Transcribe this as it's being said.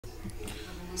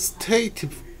State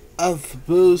of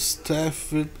bus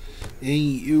staff in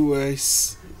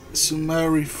U.S.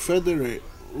 summary federal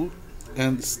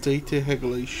and state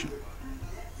regulation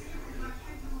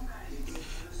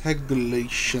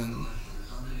regulation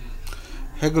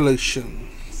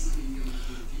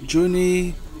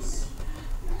June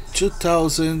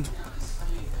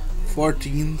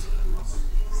 2014.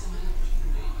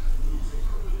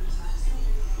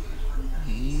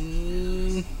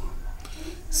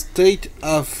 State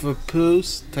of Bus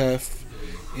staff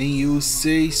in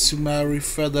USA summary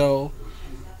federal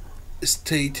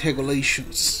state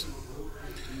regulations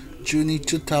June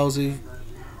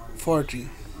 2014.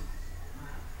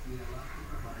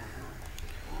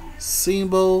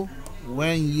 Symbol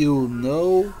when you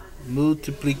know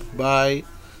multiply by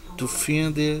to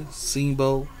find the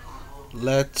symbol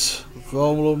let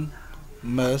volume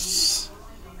mass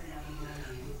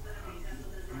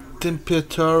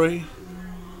temperature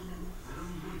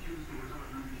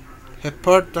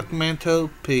report documental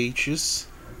pages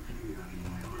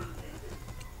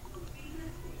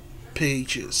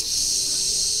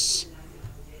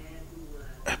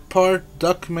report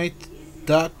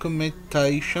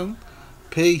documentation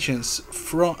pages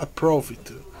from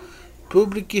approved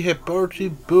public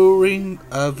reported bureau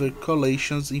of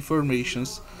collections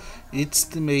informations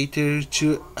estimated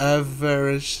to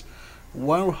average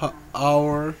 1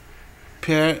 hour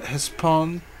per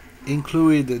response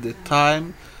included the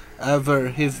time of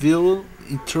review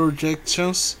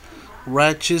interjections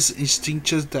ratchets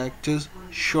instinctive dactyls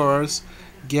shores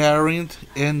guarantee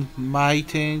and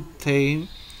maintain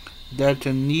that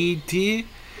need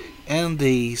and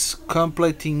is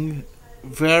completing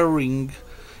varying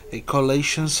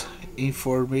collections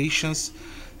informations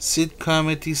seed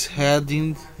committees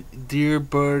heading dear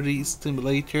birdie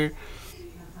stimulator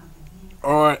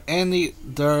or any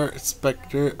other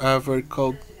specter of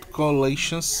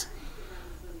collections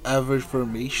other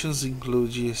formations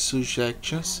include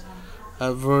suggestions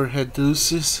ever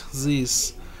reduces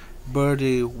this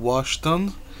birdie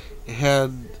Washington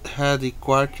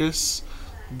headquarters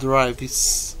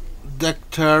drives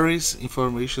Dactaries,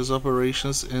 information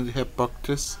operations and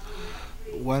headquarters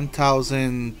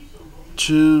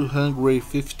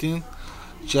 1215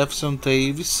 Jefferson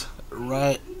Davis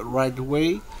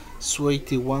Ridgeway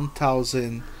Suite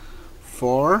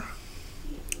 1004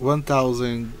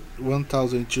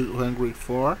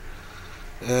 1204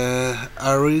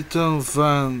 Ayrton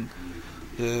Van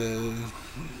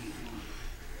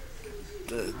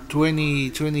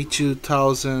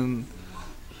 22,202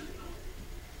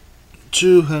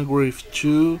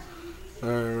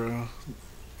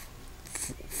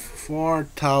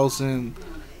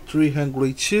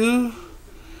 4,302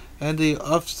 and the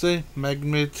offset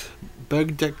magnet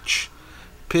Bagdach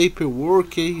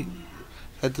paperwork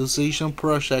acquisition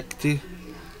project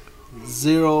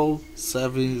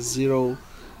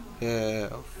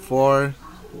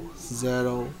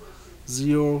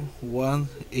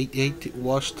 070400188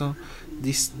 Washington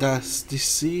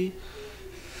DC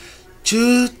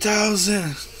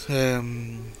 2000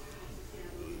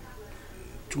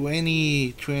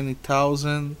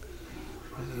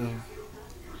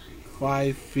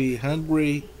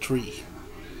 503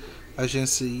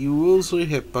 agency usually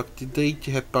report date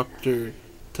reporter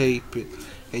tape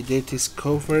a date is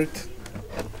covered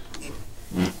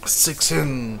 6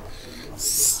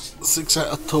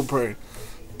 October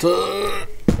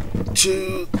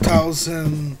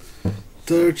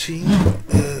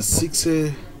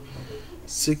 2013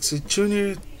 6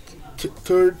 Junior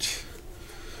 3rd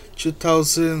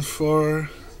 2004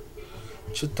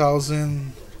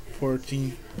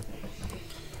 2014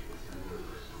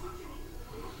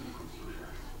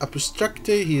 abstract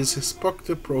is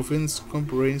expected province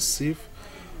comprehensive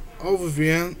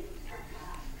overview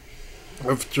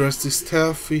of trust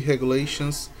staff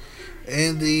regulations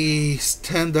and the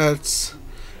standards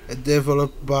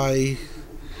developed by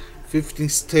 15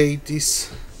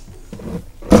 states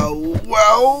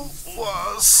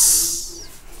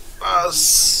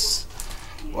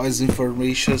was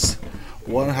information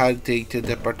one had data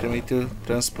department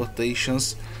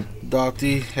transportations dot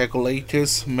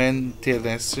regulators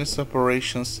maintenance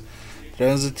operations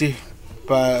transit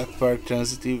per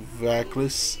transit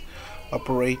vehicles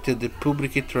operated the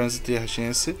public transit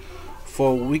agency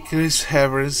for weekly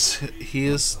service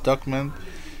his document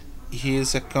he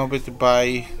is accompanied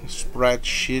by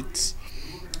spreadsheets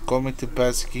committee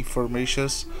basic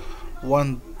informations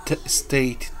one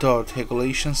state dot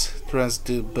regulations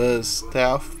transit bus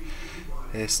staff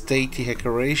state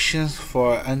regulations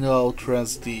for annual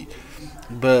transit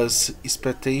bus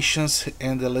expectations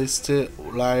and the list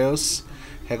layoffs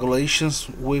regulations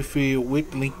with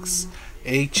WIP links,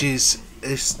 H is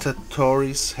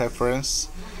statutory's reference.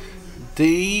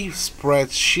 The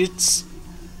spreadsheets,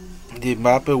 the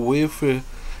map with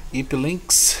IP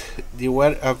links, they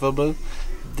were available.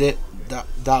 The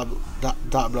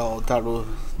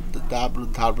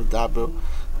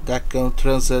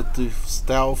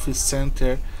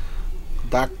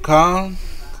www.transitive.com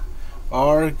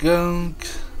Oregon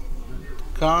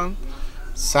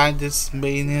signed this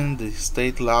meaning the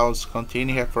state laws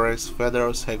containing reference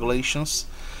federal regulations.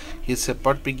 His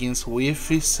report begins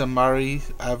with summary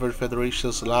of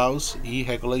federation's laws and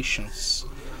regulations.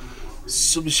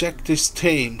 Subject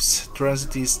themes: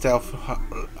 transit stealth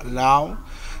law,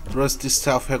 transit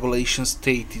stealth regulations,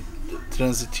 state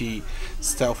transit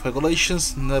stealth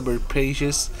regulations, number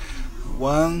pages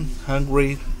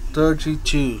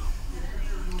 132.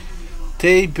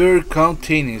 Table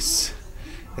contains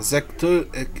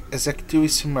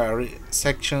executive summary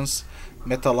sections,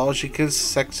 methodological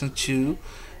section 2,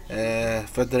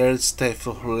 federal staff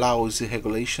laws and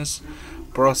regulations,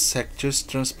 procedures,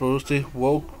 transport,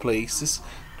 workplaces,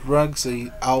 drugs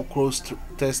and alcohol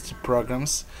test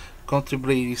programs,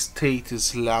 contemplating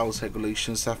status laws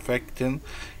regulations affecting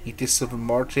intensive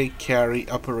mortal carry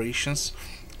operations,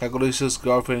 regulations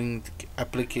governing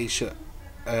application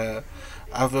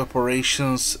of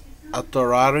operations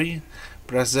authority,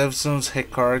 preservation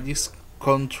records,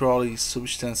 controlling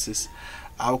substances,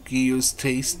 alcohol use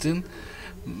testing,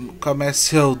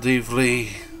 commercial delivery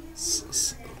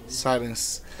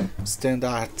silence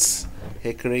standards,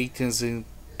 recreations and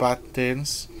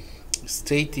patterns,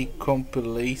 state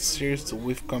compilations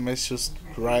with commercial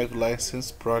drive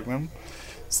license program,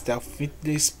 stealth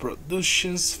fitness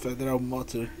productions, federal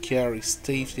motor carry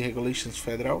safety regulations,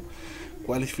 federal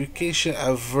qualification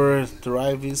of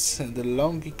drivers and the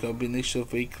long combination of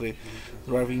vehicle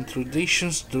driving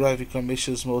traditions, driving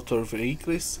commercial motor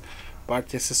vehicles,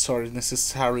 part accessories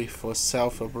necessary for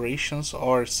self-operations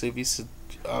or service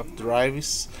of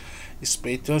drivers,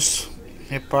 inspectors,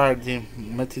 repair the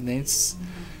maintenance,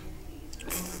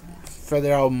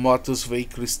 federal motor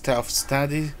vehicle stealth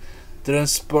study,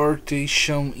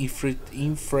 transportation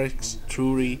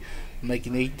infrastructure,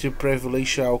 magnetic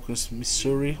privilege, Alcons,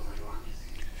 Missouri,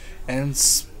 and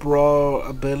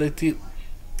probability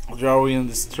drawing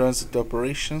the transit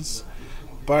operations,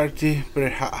 party per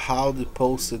how the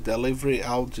posted delivery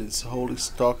audience holy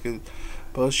stock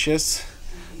purchase,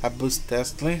 a bus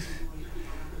testing.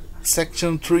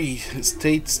 Section 3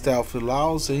 State Stealth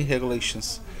Laws and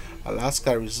Regulations, Alaska,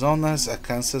 Arizona,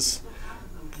 Arkansas,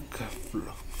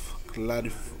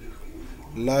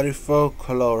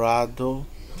 Colorado,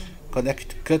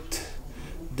 Connecticut,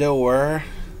 Delaware,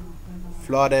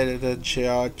 Florida,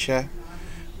 Georgia,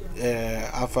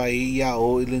 Hawaii,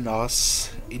 Illinois,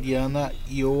 Indiana,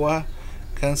 Iowa,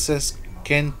 Kansas,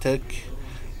 Kentucky,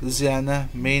 Louisiana,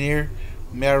 Maine,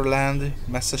 Maryland,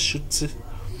 Massachusetts,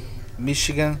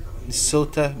 Michigan,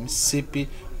 Minnesota, Mississippi,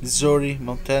 Missouri,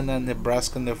 Montana,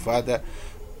 Nebraska, Nevada,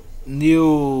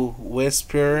 New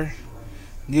Hampshire,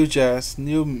 New Jersey,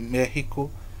 New Mexico,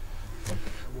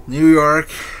 New York,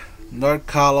 North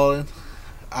Carolina,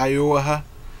 Iowa,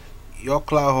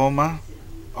 Oklahoma,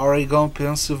 Oregon,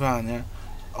 Pennsylvania,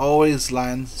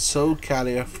 Line, South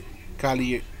Carolina,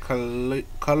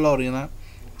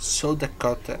 South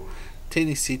Dakota,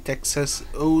 Tennessee, Texas,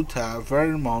 Utah,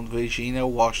 Vermont, Virginia,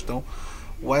 Washington,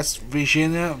 West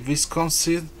Virginia,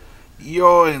 Wisconsin,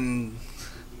 and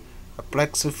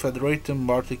Aplex Federated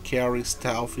Motor Carry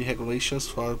Stealth regulations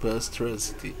for bus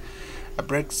transit.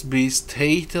 Aplex B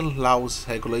state laws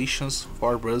regulations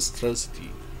for bus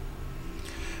transit.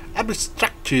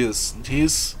 Abstracts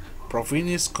these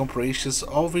province corporations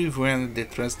over when the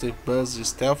transit bus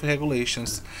stealth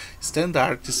regulations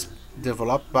standards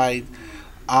developed by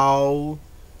all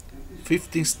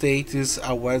 15 states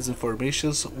awards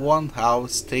information one how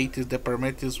state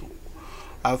departments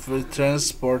of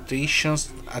transportation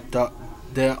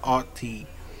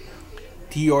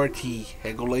TRT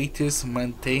regulates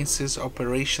maintains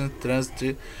operation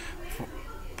transit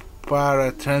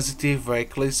para transit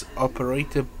vehicles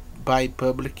operated by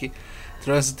public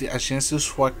transit agencies.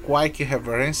 For quality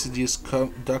reference, this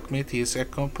document is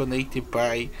accompanied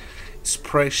by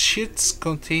spreadsheets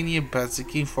containing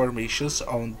basic information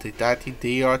on the DOT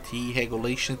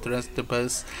regulation, transit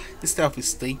bus, stealth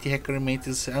state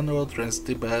requirements, annual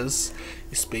transit bus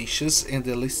spaces, and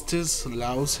the lists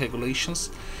laws regulations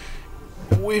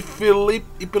with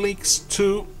links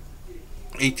to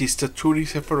it is statutory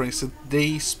reference.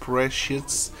 The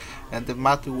spreadsheets and the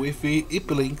map with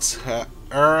links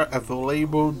are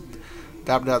available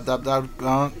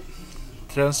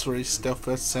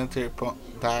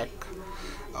www.transferstealthcenter.com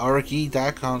Our key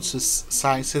documents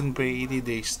cites and by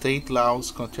the state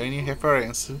laws containing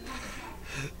reference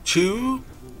to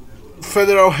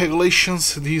federal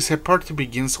regulations. This report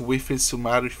begins with a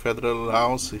summary federal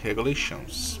laws and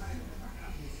regulations.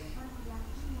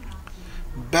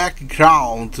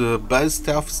 Background Bus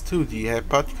Stealth Study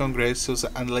report Congress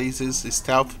analyzes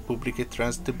stealth public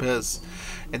transit bus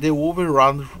and the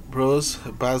overrun bus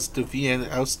to VN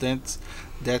accidents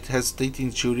that has data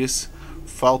injuries,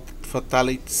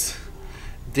 fatalities.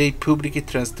 The public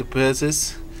transit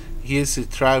buses use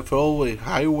travel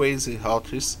highways and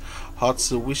routes,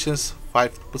 wishes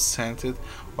 5%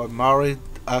 or more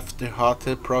after hot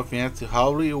prevent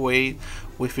highway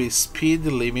with a speed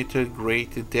limit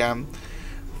greater than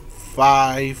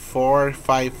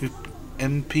 545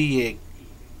 mph.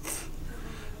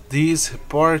 This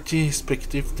report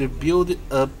expected to build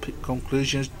up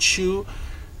conclusions to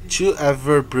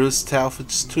ever Bruce stealth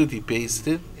study based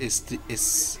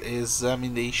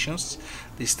examinations.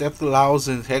 The stealth laws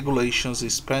and regulations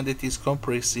expanded its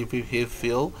comprehensive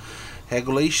review.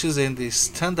 Regulations and the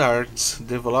standards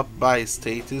developed by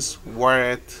states were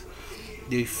at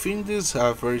the findings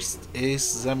of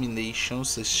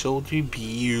examinations should be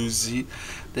used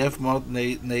developed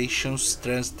nations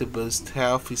transit bus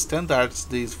health standards.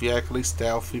 These vehicle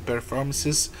stealth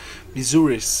performances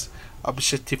measures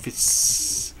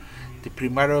objectives. The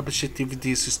primary objective of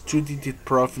this study the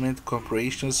improvement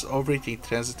corporations operating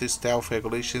transit stealth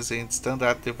regulations and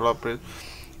standards developed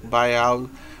by all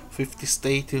 50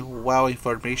 states, while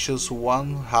informations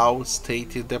one how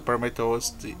state department of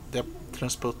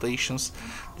transportations,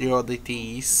 the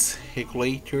ODTs,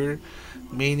 regulator,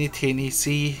 maintenance,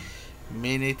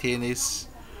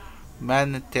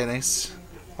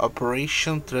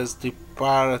 operation transit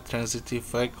paratransit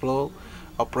vehicle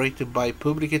operated by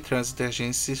public transit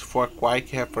agencies. For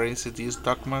quick reference, these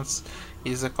documents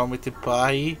is accompanied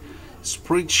by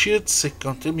spreadsheets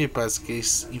containing basic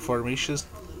information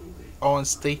on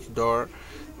state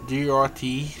DOT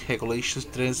regulations,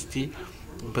 transit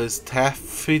bus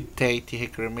staff data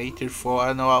requirement for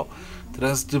annual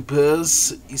transit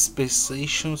bus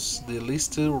specifications, the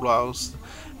listed laws,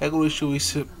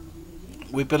 regulations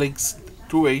with links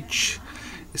to each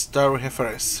star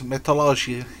reference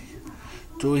methodology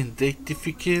to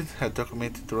identify a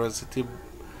documented transit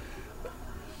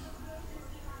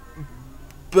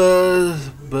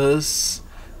bus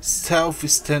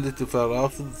self-standard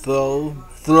developed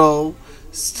through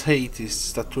state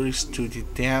statutory study.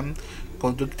 Then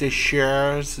conduct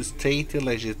shares state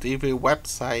legislative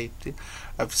website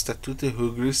of statute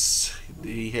regulars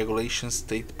the regulations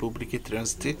state public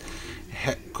transit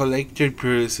collector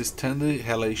bus standard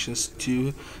relations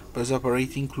to bus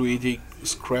operating including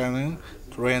screening,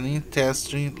 training,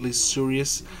 testing,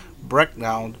 licensures,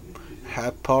 breakdown,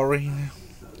 powering,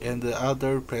 and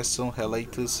other person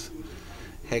related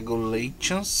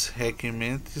regulations,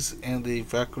 requirements, and the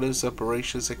vehicles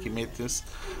operations requirements,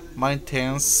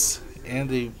 maintenance, and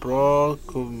the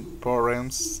program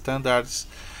standards,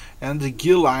 and the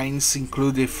guidelines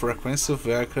include the frequency of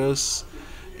vehicles,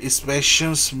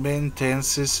 inspections,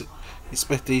 maintenance,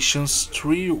 expectations,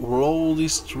 3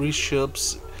 roads, 3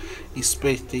 shops,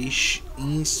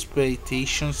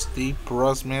 inspections, the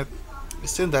proximate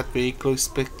standard vehicle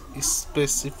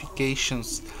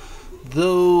specifications,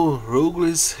 though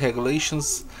rules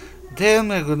regulations, then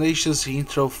regulations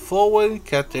into following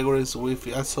categories with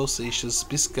associations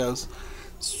because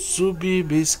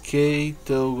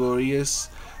sub-categories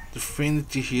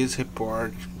defined his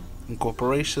report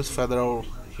incorporates federal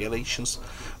regulations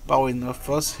power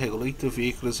enforce regulated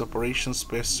vehicles operations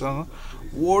person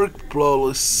work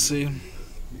policy.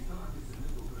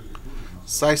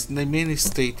 Cites the many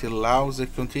state laws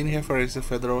that contain reference to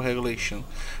federal regulation.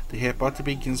 The report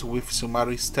begins with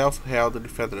summary stealth held the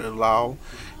federal law,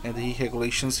 and the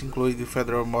regulations include the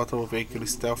Federal Motor Vehicle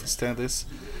Stealth Standards,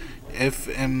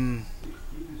 FMVSS,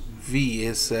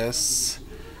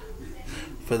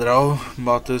 Federal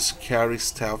Motor Carrier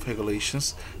Stealth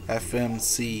Regulations,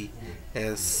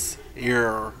 FMCS,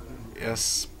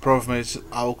 as Province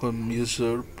Alcohol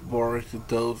Measure Board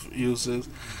Dove Uses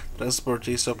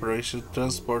Transportation Operation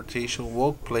Transportation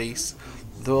Workplace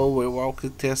though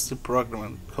alcohol testing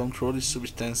program controlled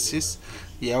substances,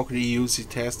 the alcohol use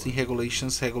testing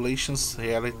regulations,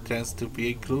 reality transit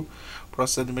vehicle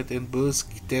procedure and bus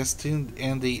testing,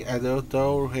 and the adult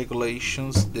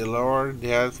regulations, the law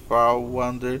that fall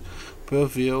under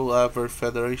purview of the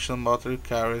Federation Motor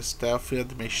Carrier Staff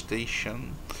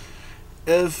Administration.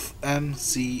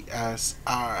 FMCSI.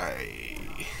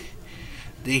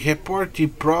 The report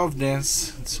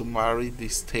Providence summary the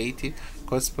state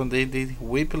corresponding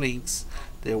with links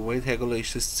the weight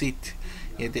regulations cite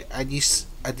In the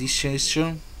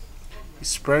addition,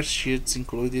 spreadsheets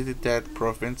included that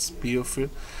prevents POF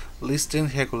listing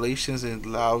regulations and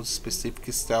allows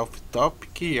specific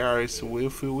self-topic areas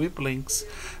with web links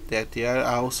that are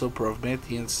also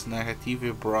preventing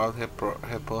narrative broad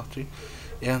reporting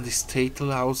and state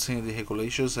laws and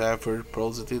regulations have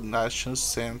proposed the National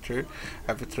Center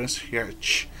of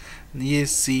Transit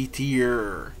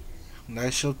NCTR.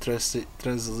 National Transit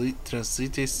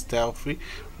Stealth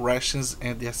Rations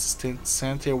and the Assistance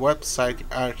Center website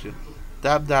are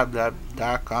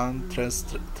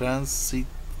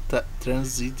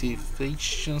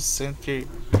www.transitation center.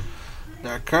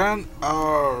 Can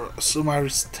are summary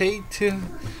state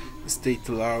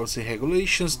laws and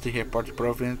regulations. The report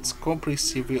provides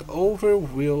comprehensive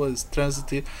overview of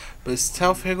transit but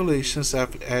stealth regulations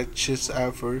have actions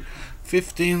over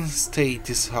 15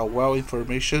 states. How well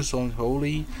information on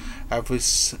wholly of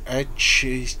each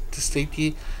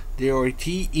state DOT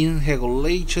in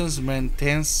regulations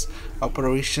maintains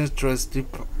operations transit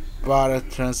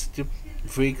paratransit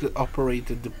vehicle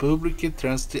operated the public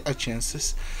transit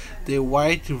agencies. The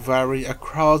weight vary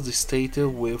across the state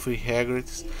with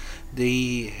regards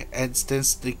the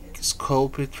instance the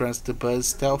scope transit bus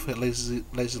stealth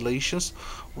legislations,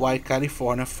 while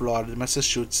California, Florida,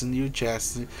 Massachusetts, New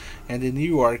Jersey, and New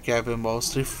York have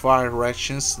mostly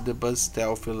far-reaching the bus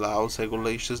stealth laws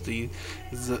regulations. The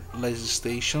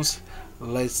legislations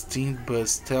listing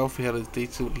bus stealth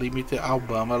related to limit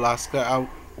Alabama, Alaska,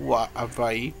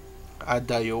 Hawaii,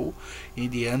 Idaho,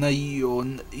 Indiana,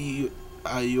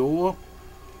 Iowa,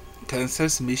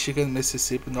 Kansas, Michigan,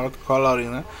 Mississippi, North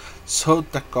Carolina,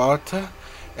 South Dakota,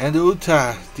 and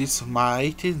Utah. This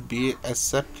might be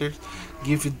accepted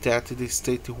given that the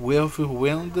state will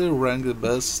when the rank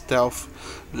bus stealth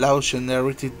law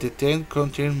generated the 10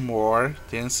 contain more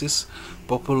dense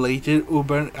populated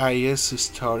urban areas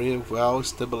story well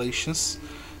establishing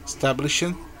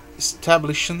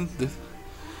the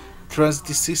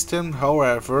transit system.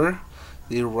 However,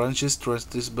 the ranges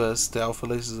transit bus stealth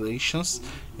legislations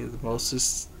in most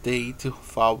states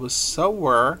falls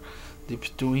somewhere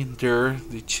between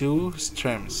the two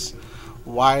extremes.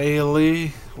 While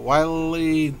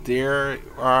there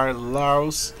are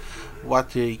laws,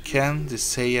 what they can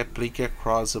say apply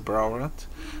across the board,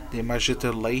 the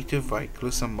legislative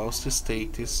vehicles in most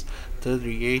states,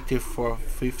 38 for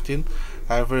 15,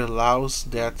 have laws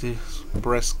that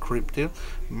prescriptive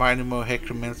minimum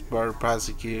requirements for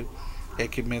basic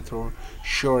equipment or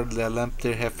sure the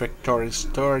limited refectory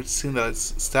storage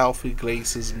signals stealth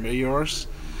glaces mirrors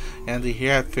and the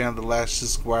have and the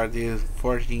lashes guardian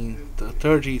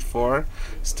 1434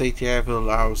 state have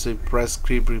allows a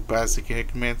prescribed basic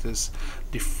equipment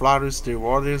the flowers the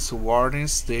waters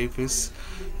warnings Davis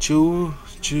to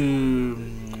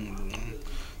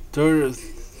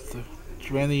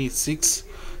 26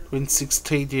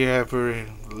 state have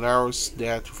allows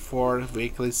that for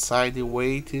vehicle side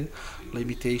weight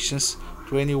limitations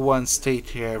 21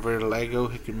 state have legal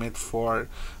requirement for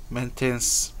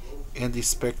maintenance and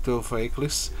inspector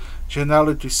vehicles.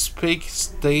 Generally to speak,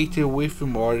 state with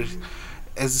more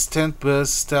existent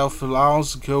bus stealth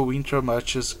laws go into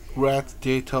much as great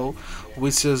detail,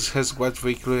 which has what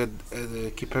vehicle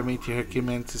equipment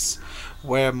requirements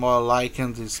were more like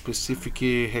the specific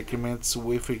requirements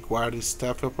with regard to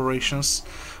staff operations,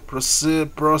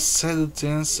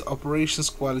 procedures, operations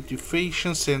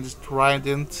qualifications, and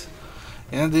trident,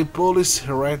 and the police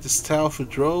red stealth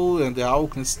draw and the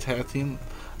Alkins testing.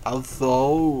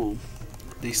 Although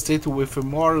the state with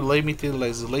more limited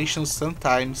legislation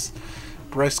sometimes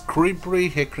prescribed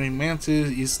requirements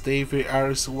is there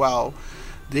as well.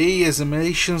 The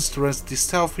examinations trust the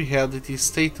self-headed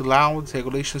state law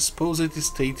regulations posed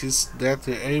states that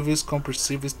areas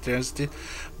comprehensive transit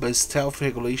by stealth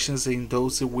regulations and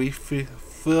those with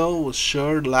full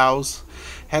shared laws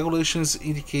regulations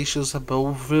indications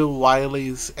above while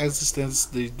existence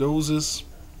the doses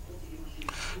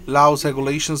laws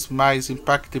regulations might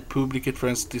impact the public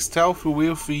transit stealth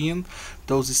within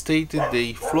those stated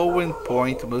the flowing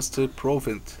point must be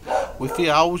proven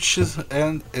without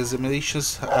and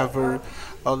examinations over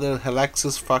other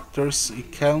relaxed factors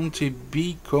it can't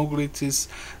be concludes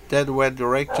that were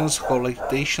directions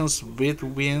correlations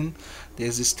between the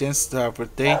existence of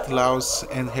state laws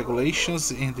and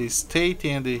regulations in the state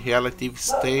and the relative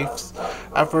states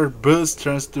of bus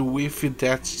transit with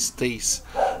that states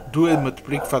dual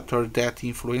multiplicative factor that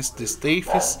influence the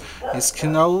states is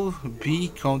cannot be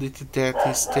counted that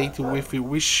the state with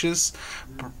wishes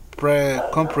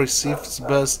comprehensive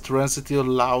bus transit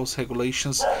laws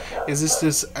regulations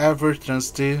exists ever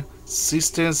transit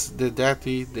systems the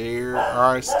data there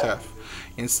are staff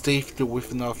and safety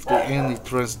within of the any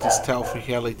transit stealth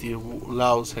reality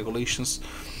laws regulations.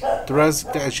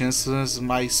 Transit agencies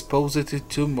might expose it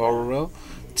to more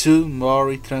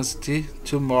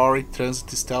transit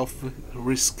stealth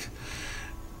risk.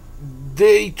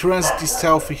 The transit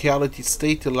stealth reality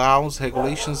state laws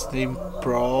regulations they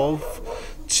improve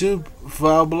to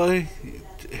viable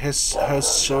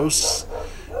resource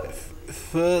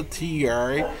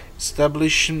 30-year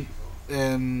establishment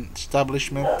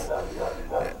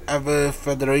of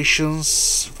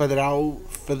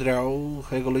federal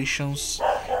regulations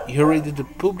here the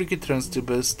public transit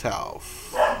bus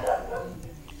health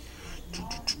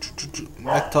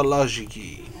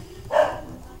methodology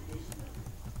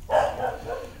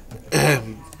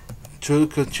to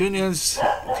continuous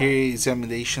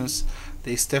examinations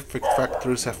the statistical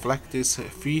factors reflect this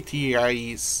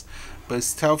VTIs but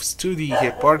stealth study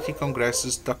reporting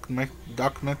congresses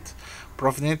document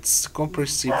provides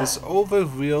comprehensive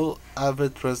overview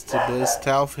of transit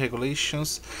stealth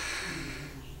regulations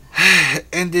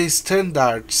and the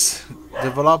standards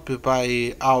developed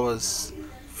by our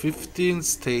 15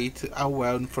 state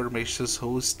well information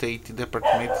whose state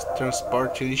department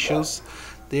transport issues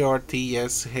the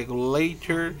RTS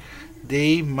regulator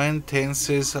they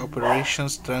maintains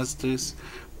operations transit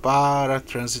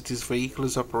paratransit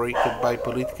vehicles operated by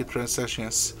political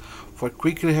transactions. For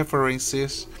quick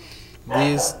references,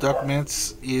 these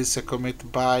documents is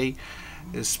accompanied by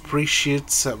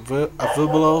spreadsheets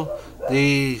available.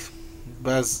 They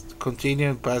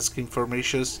contain basic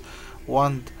information.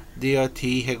 One DOT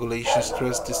regulations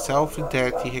trust the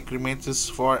self-that requirements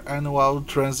for annual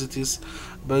transits,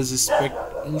 bus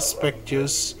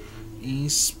inspections,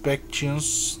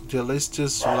 the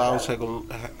lists allows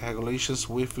regulations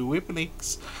with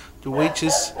links to which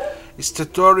is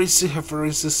statutory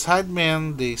references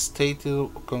sideman the state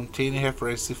containing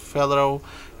reference federal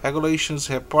regulations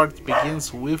report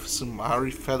begins with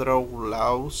summary federal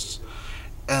laws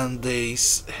and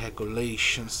these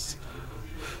regulations.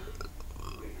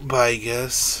 Bye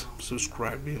guys,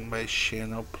 subscribing my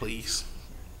channel please.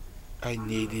 I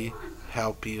need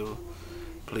help you.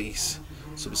 Please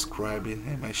subscribe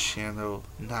in my channel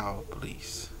now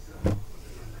please.